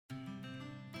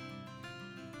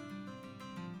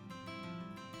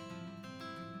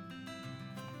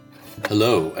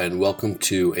Hello, and welcome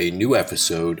to a new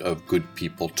episode of Good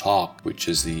People Talk, which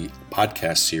is the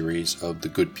podcast series of the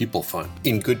Good People Fund.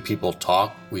 In Good People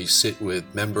Talk, we sit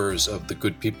with members of the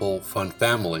Good People Fund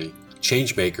family,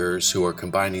 changemakers who are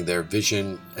combining their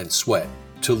vision and sweat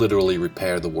to literally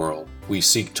repair the world. We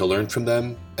seek to learn from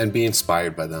them and be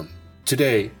inspired by them.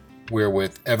 Today, we're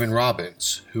with Evan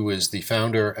Robbins, who is the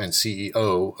founder and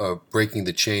CEO of Breaking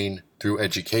the Chain Through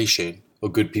Education, a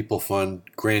Good People Fund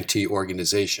grantee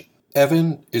organization.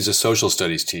 Evan is a social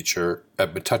studies teacher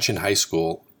at Metuchen High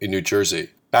School in New Jersey.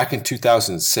 Back in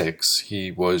 2006,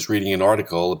 he was reading an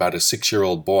article about a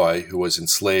 6-year-old boy who was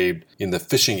enslaved in the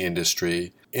fishing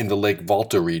industry in the Lake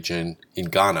Volta region in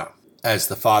Ghana. As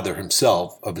the father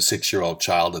himself of a 6-year-old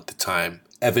child at the time,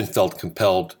 Evan felt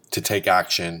compelled to take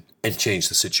action and change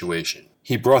the situation.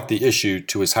 He brought the issue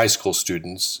to his high school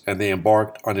students, and they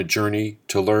embarked on a journey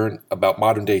to learn about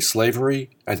modern-day slavery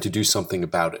and to do something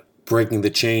about it. Breaking the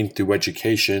Chain Through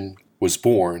Education was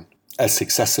born as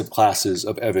successive classes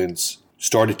of Evans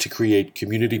started to create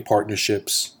community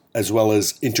partnerships as well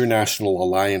as international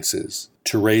alliances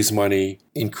to raise money,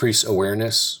 increase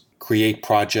awareness, create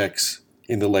projects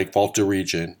in the Lake Volta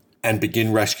region, and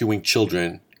begin rescuing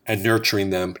children and nurturing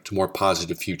them to more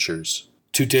positive futures.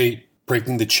 To date,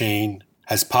 Breaking the Chain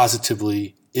has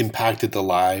positively impacted the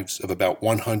lives of about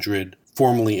 100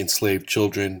 formerly enslaved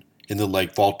children in the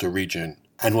Lake Volta region,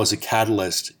 and was a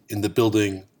catalyst in the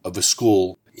building of a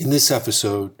school. In this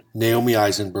episode, Naomi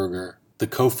Eisenberger, the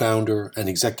co-founder and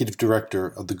executive director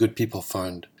of the Good People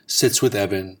Fund, sits with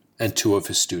Evan and 2 of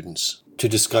his students to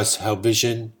discuss how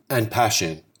vision and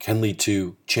passion can lead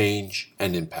to change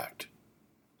and impact.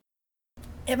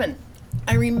 Evan,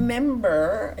 I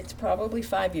remember, it's probably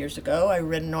 5 years ago, I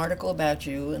read an article about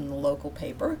you in the local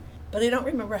paper, but I don't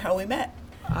remember how we met.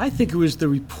 I think it was the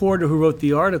reporter who wrote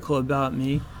the article about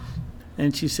me.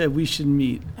 And she said we should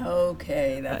meet.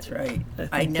 Okay, that's right.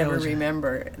 I never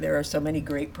remember. There are so many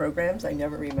great programs. I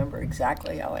never remember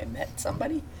exactly how I met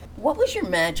somebody. What was your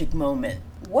magic moment?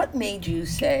 What made you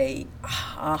say,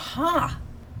 aha,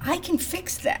 I can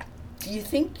fix that? Do you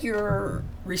think your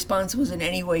response was in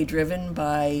any way driven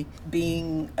by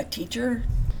being a teacher,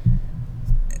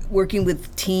 working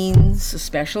with teens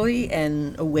especially,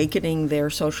 and awakening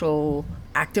their social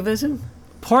activism?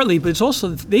 Partly, but it's also,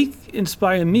 they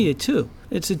inspire me too.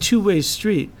 It's a two-way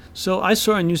street. So I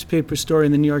saw a newspaper story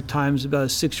in the New York Times about a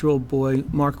 6-year-old boy,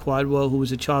 Mark Quadwell, who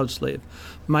was a child slave.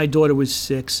 My daughter was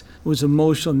 6. It was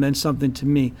emotional, meant something to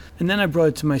me. And then I brought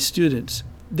it to my students.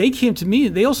 They came to me,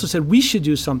 they also said, we should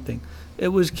do something.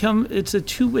 It's a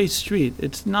two-way street.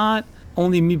 It's not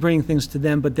only me bringing things to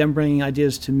them, but them bringing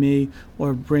ideas to me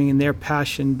or bringing their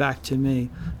passion back to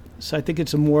me. So I think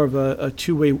it's more of a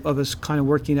two-way of us kind of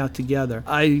working out together.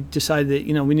 I decided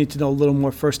that, we need to know a little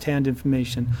more first-hand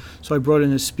information. So I brought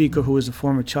in a speaker who was a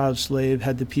former child slave,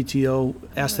 had the PTO,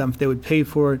 asked them if they would pay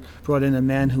for it, brought in a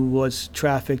man who was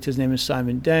trafficked. His name is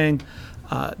Simon Dang.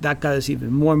 That got us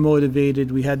even more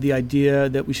motivated. We had the idea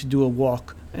that we should do a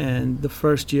walk. And the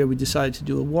first year we decided to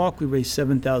do a walk. We raised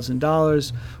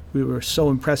 $7,000. We were so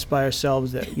impressed by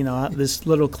ourselves that, this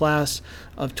little class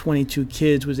of 22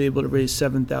 kids was able to raise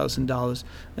 $7,000.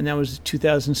 And that was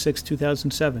 2006,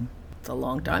 2007. It's a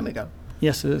long time ago.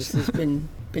 Yes, it is. This has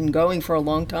been going for a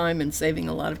long time and saving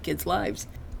a lot of kids' lives.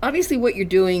 Obviously, what you're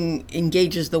doing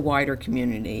engages the wider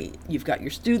community. You've got your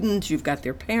students, you've got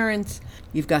their parents,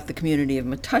 you've got the community of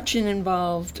Metuchen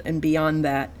involved, and beyond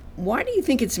that. Why do you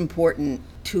think it's important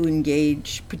to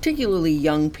engage particularly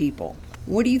young people?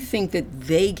 What do you think that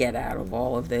they get out of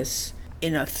all of this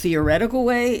in a theoretical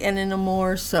way and in a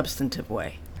more substantive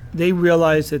way? They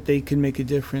realize that they can make a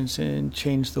difference and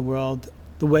change the world.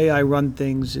 The way I run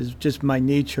things is just my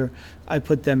nature. I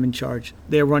put them in charge.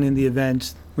 They're running the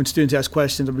events. When students ask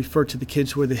questions, I refer to the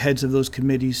kids who are the heads of those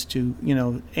committees to,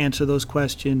 answer those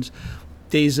questions.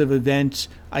 Days of events,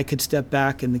 I could step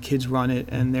back and the kids run it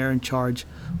and they're in charge.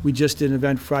 We just did an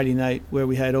event Friday night where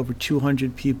we had over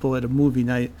 200 people at a movie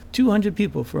night. 200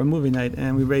 people for a movie night,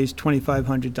 and we raised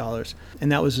 $2,500.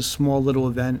 And that was a small little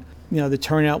event. The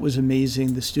turnout was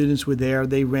amazing. The students were there.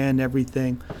 They ran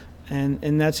everything.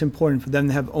 And that's important for them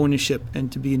to have ownership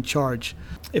and to be in charge.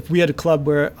 If we had a club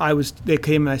where they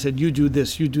came and I said, you do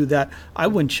this, you do that, I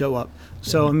wouldn't show up.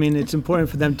 So, it's important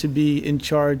for them to be in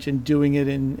charge and doing it,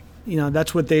 and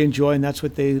that's what they enjoy and that's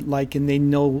what they like, and they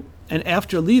know. And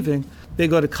after leaving, they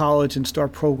go to college and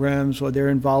start programs, or they're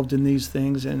involved in these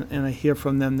things, and I hear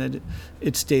from them that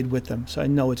it stayed with them. So I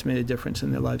know it's made a difference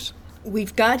in their lives.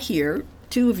 We've got here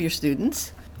 2 of your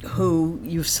students who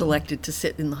you've selected to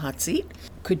sit in the hot seat.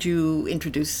 Could you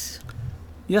introduce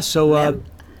Yes, so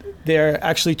they're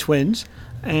actually twins.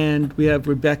 And we have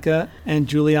Rebecca and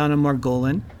Juliana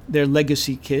Margolin. They're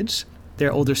legacy kids.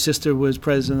 Their older sister was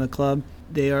president of the club.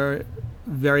 They are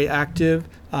very active.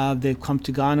 They've come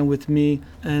to Ghana with me,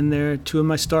 and they're two of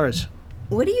my stars.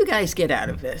 What do you guys get out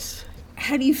of this?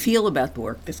 How do you feel about the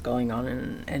work that's going on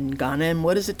in Ghana, and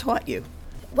what has it taught you?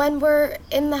 When we're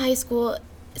in the high school,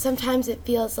 sometimes it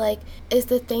feels like are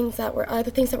the things that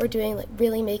we're doing like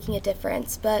really making a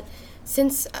difference. But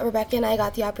since Rebecca and I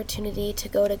got the opportunity to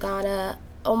go to Ghana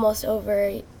almost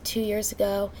over 2 years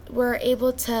ago, we're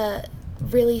able to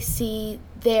really see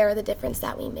there the difference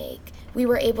that we make. We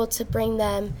were able to bring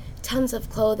them tons of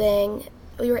clothing.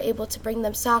 We were able to bring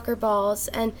them soccer balls,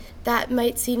 and that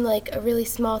might seem like a really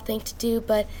small thing to do,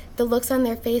 but the looks on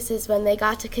their faces when they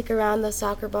got to kick around those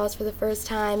soccer balls for the first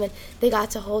time and they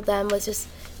got to hold them was just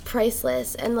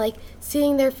priceless. And like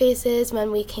seeing their faces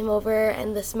when we came over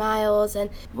and the smiles,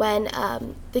 and when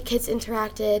the kids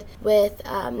interacted with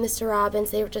Mr.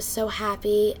 Robbins, they were just so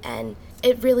happy, and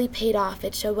it really paid off.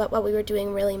 It showed what we were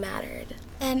doing really mattered.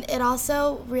 And it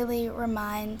also really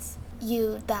reminds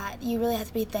you that you really have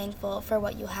to be thankful for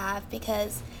what you have,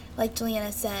 because like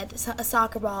Juliana said, a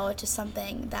soccer ball, which is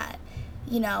something that,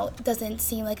 you know, doesn't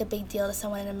seem like a big deal to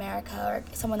someone in America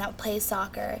or someone that plays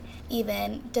soccer.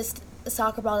 Even just a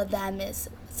soccer ball to them is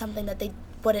something that they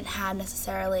wouldn't have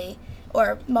necessarily,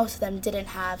 or most of them didn't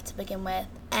have to begin with.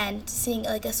 And seeing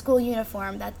like a school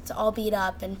uniform that's all beat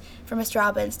up, and for Mr.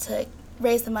 Robbins to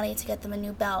raise the money to get them a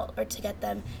new belt or to get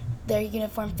them their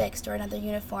uniform fixed or another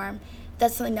uniform,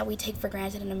 that's something that we take for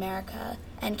granted in America.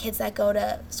 And kids that go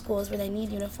to schools where they need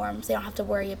uniforms, they don't have to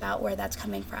worry about where that's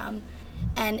coming from.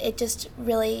 And it just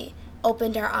really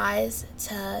opened our eyes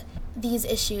to these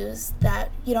issues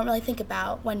that you don't really think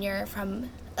about when you're from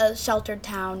a sheltered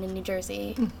town in New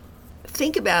Jersey.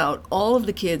 Think about all of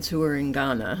the kids who are in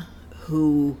Ghana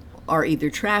who are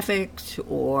either trafficked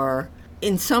or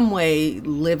in some way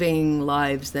living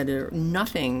lives that are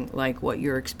nothing like what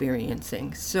you're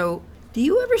experiencing. So do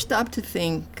you ever stop to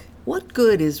think, what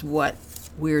good is what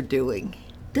we're doing?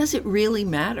 Does it really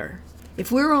matter?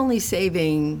 If we're only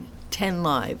saving 10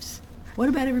 lives, what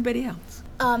about everybody else?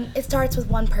 It starts with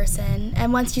one person,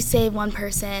 and once you save one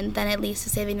person, then at least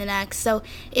is saving the next. So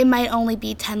it might only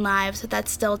be 10 lives, but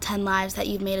that's still 10 lives that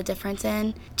you've made a difference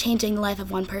in. Changing the life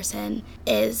of one person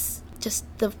is just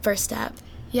the first step.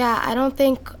 Yeah, I don't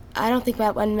think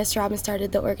that when Mr. Robbins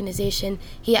started the organization,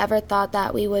 he ever thought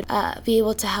that we would be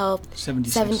able to help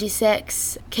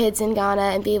 76 kids in Ghana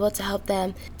and be able to help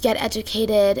them get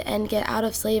educated and get out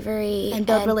of slavery. And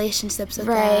build relationships with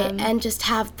them. them. And just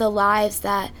have the lives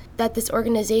that this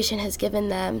organization has given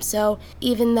them. So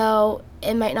even though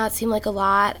it might not seem like a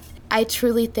lot, I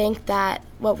truly think that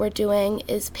what we're doing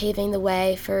is paving the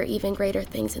way for even greater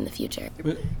things in the future.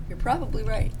 You're probably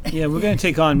right. Yeah, we're going to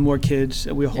take on more kids.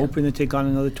 We're hoping to take on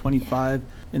another 25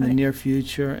 in the near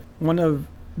future. One of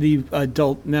the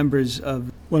adult members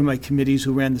of one of my committees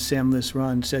who ran the Sam List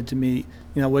Run said to me,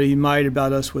 you know, what he admired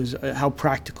about us was how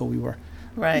practical we were.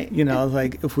 Right. You know,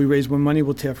 like if we raise more money,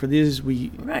 we'll care for these. We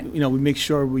make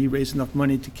sure we raise enough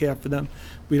money to care for them.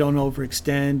 We don't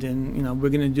overextend, and, you know, we're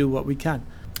going to do what we can.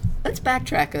 Let's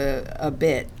backtrack a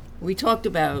bit. We talked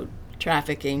about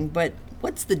trafficking, but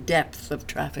what's the depth of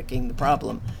trafficking, the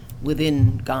problem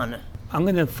within Ghana? I'm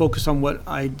going to focus on what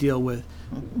I deal with.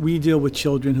 We deal with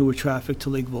children who were trafficked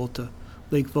to Lake Volta.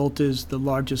 Lake Volta is the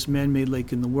largest man-made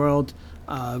lake in the world.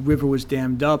 River was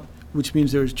dammed up, which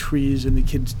means there's trees, and the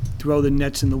kids throw the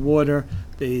nets in the water.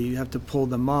 They have to pull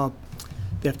them up.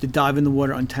 They have to dive in the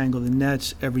water, untangle the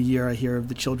nets. Every year I hear of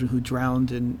the children who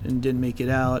drowned and didn't make it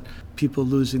out, people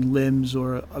losing limbs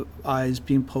or eyes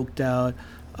being poked out,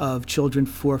 of children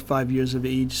 4 or 5 years of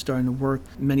age starting to work.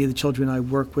 Many of the children I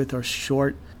work with are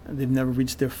short. They've never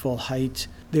reached their full height.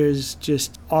 There's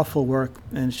just awful work,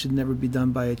 and it should never be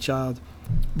done by a child.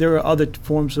 There are other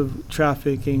forms of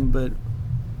trafficking, but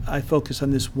I focus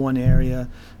on this one area.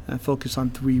 I focus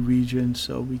on 3 regions,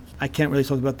 so I can't really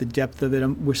talk about the depth of it.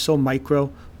 We're so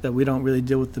micro that we don't really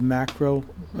deal with the macro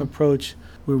approach.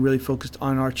 We're really focused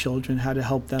on our children, how to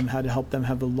help them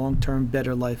have a long-term,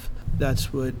 better life.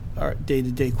 That's what our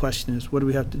day-to-day question is. What do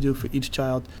we have to do for each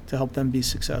child to help them be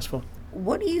successful?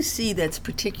 What do you see that's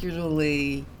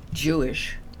particularly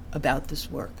Jewish about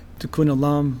this work? Tikkun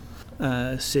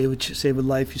Olam, save a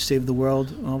life, you save the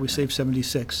world. Well, we saved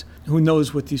 76. Who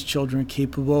knows what these children are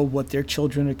capable of, what their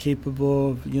children are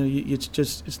capable of. You know,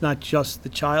 it's not just the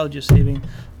child, you're saving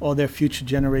all their future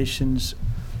generations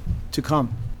to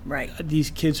come. Right.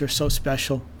 These kids are so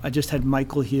special. I just had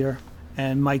Michael here,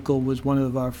 And Michael was one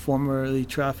of our formerly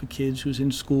trafficked kids who's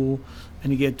in school,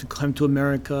 and he get to come to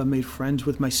America, made friends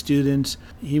with my students.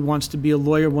 He wants to be a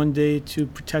lawyer one day to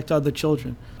protect other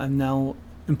children. I'm now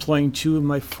employing 2 of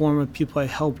my former people I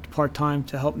helped part-time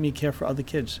to help me care for other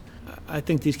kids. I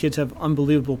think these kids have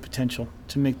unbelievable potential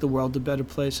to make the world a better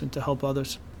place and to help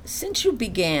others. Since you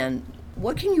began,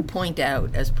 what can you point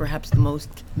out as perhaps the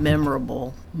most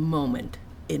memorable moment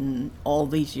in all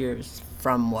these years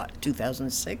from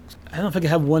 2006? I don't know if I could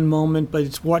have one moment, but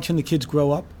it's watching the kids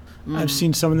grow up. I've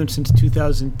seen some of them since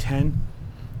 2010,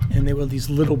 and they were these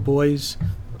little boys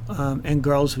and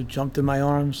girls who jumped in my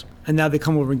arms. And now they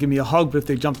come over and give me a hug, but if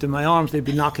they jumped in my arms, they'd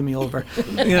be knocking me over.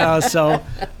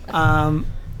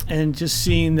 And just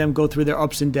seeing them go through their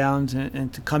ups and downs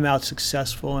and to come out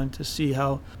successful and to see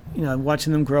how,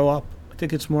 watching them grow up. I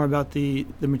think it's more about the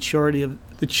maturity of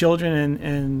the children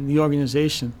and the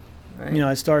organization. Right.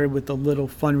 I started with a little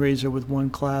fundraiser with one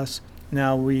class.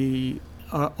 Now we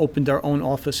opened our own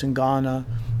office in Ghana.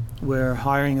 We're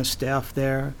hiring a staff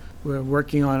there. We're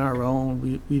working on our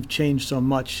own. We've changed so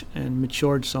much and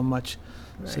matured so much.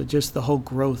 Right. So just the whole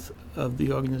growth of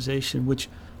the organization, which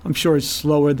I'm sure is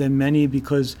slower than many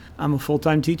because I'm a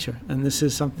full-time teacher, and this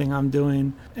is something I'm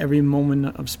doing every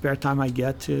moment of spare time I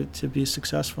get to be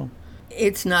successful.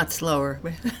 It's not slower.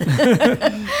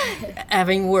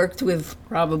 Having worked with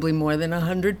probably more than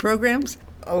 100 programs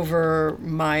over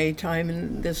my time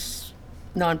in this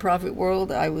nonprofit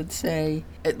world, I would say,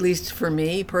 at least for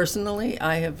me personally,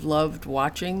 I have loved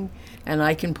watching, and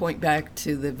I can point back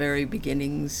to the very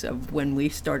beginnings of when we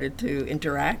started to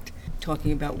interact,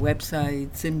 talking about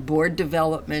websites and board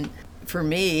development. For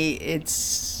me, it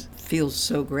feels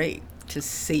so great to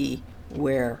see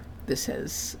where this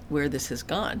has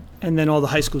gone. And then all the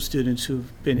high school students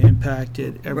who've been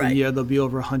impacted. Every Right. year there'll be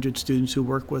over 100 students who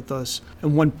work with us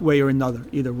in one way or another,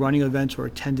 either running events or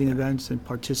attending events and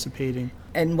participating.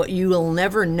 And what you will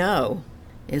never know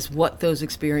is what those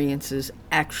experiences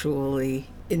actually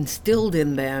instilled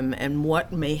in them and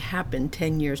what may happen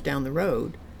 10 years down the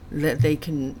road, that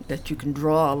you can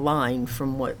draw a line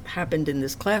from what happened in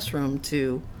this classroom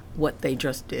to what they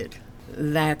just did.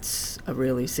 That's a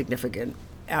really significant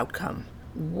outcome.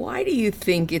 Why do you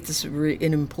think it's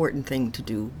an important thing to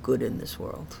do good in this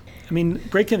world? I mean,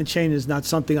 breaking the chain is not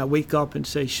something I wake up and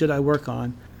say, should I work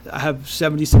on? I have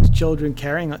 76 children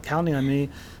counting on me.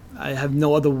 I have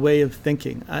no other way of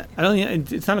thinking. I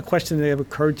don't. It's not a question that ever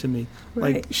occurred to me.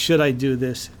 Right. Like, should I do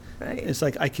this? Right. It's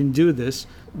like, I can do this.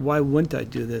 Why wouldn't I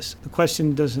do this? The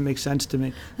question doesn't make sense to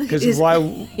me. Because Why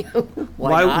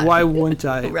not? Why wouldn't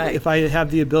I? Right. If I have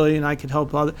the ability and I can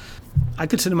help others, I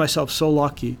consider myself so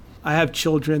lucky. I have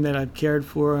children that I've cared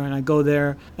for, and I go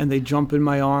there and they jump in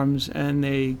my arms and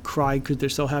they cry because they're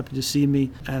so happy to see me.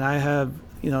 And I have,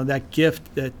 that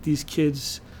gift that these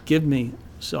kids give me.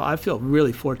 So I feel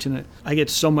really fortunate. I get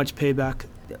so much payback.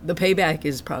 The payback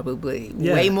is probably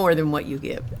way more than what you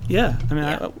give. Yeah. I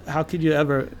mean, how could you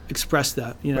ever express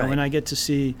that? Right. When I get to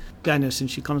see Dennis and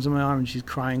she comes in my arm and she's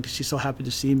crying because she's so happy to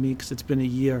see me because it's been a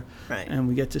year. Right. And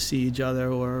we get to see each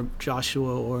other, or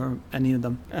Joshua or any of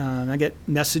them. I get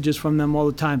messages from them all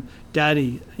the time.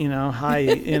 Daddy,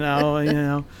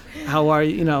 hi, how are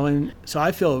you? And so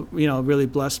I feel, really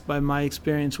blessed by my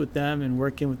experience with them and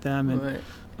working with them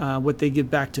and what they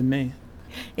give back to me.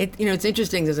 It's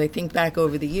interesting as I think back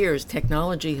over the years,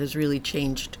 technology has really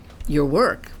changed your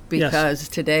work because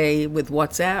today with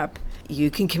WhatsApp,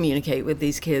 you can communicate with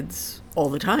these kids all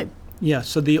the time. Yeah,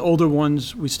 so the older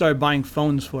ones we started buying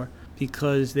phones for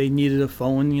because they needed a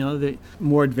phone, the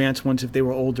more advanced ones if they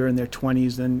were older in their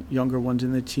 20s than younger ones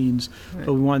in their teens. Right.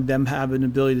 But we wanted them to have an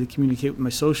ability to communicate with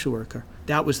my social worker.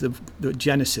 That was the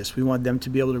genesis. We wanted them to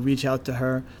be able to reach out to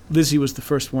her. Lizzie was the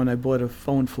first one I bought a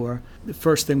phone for. The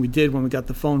first thing we did when we got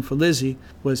the phone for Lizzie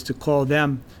was to call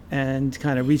them and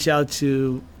kind of reach out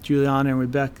to Juliana and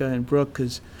Rebecca and Brooke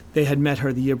because they had met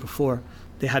her the year before.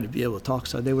 They had to be able to talk,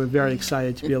 so they were very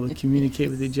excited to be able to communicate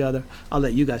with each other. I'll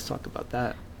let you guys talk about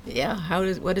that. Yeah,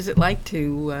 what is it like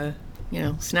to,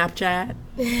 Snapchat,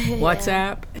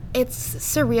 WhatsApp? It's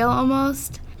surreal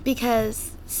almost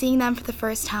because seeing them for the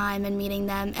first time and meeting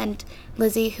them, and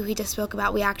Lizzie, who we just spoke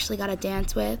about, we actually got to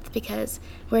dance with because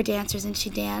we're dancers and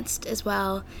she danced as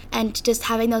well. And just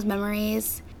having those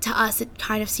memories, to us, it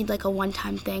kind of seemed like a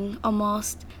one-time thing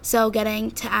almost. So getting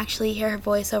to actually hear her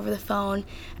voice over the phone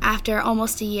after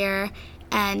almost a year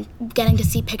and getting to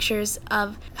see pictures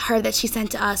of her that she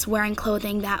sent to us wearing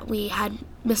clothing that we had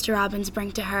Mr. Robbins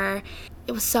bring to her.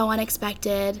 It was so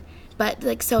unexpected, but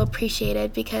so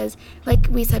appreciated because like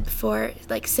we said before,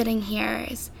 sitting here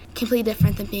is completely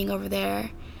different than being over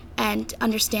there. and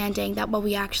understanding that what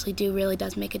we actually do really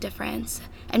does make a difference,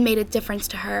 and made a difference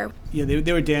to her. Yeah,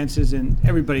 they were dancers, and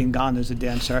everybody in Ghana is a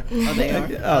dancer. Oh, they are?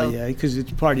 Oh, yeah, because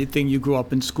it's part of the thing. You grew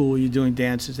up in school, you're doing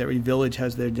dances. Every village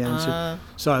has their dancer.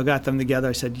 So I got them together.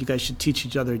 I said, you guys should teach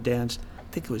each other to dance.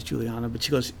 I think it was Juliana, but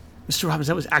she goes, Mr. Robbins,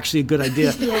 that was actually a good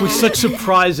idea. With such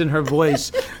surprise in her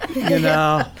voice, you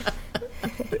know.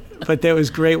 But that was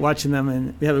great watching them,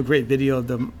 and we have a great video of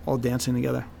them all dancing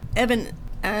together. Evan,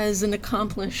 as an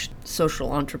accomplished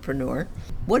social entrepreneur,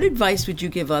 what advice would you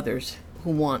give others who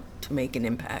want to make an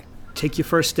impact? Take your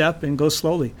first step and go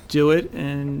slowly. Do it,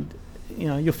 and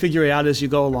you'll figure it out as you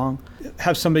go along.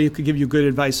 Have somebody who could give you good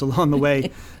advice along the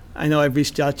way. I know I've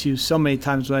reached out to you so many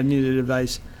times when I needed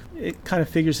advice. It kind of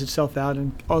figures itself out,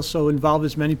 and also involve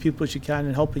as many people as you can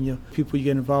in helping you. The people you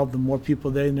get involved, the more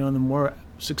people they know, the more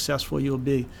successful you'll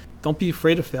be. Don't be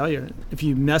afraid of failure. If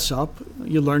you mess up,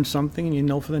 you learn something and you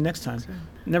know for the next time. Sure.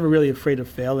 Never really afraid of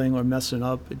failing or messing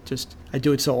up. I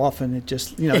do it so often. It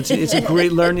just, it's a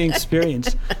great learning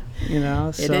experience.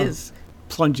 So it is.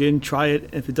 Plunge in, try it.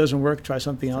 If it doesn't work, try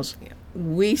something else.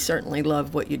 We certainly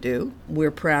love what you do.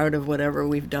 We're proud of whatever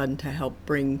we've done to help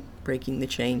bring Breaking the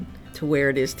Chain to where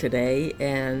it is today.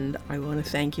 And I want to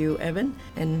thank you, Evan,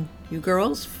 and you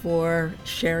girls for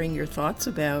sharing your thoughts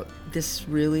about this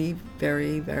really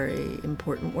very, very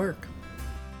important work.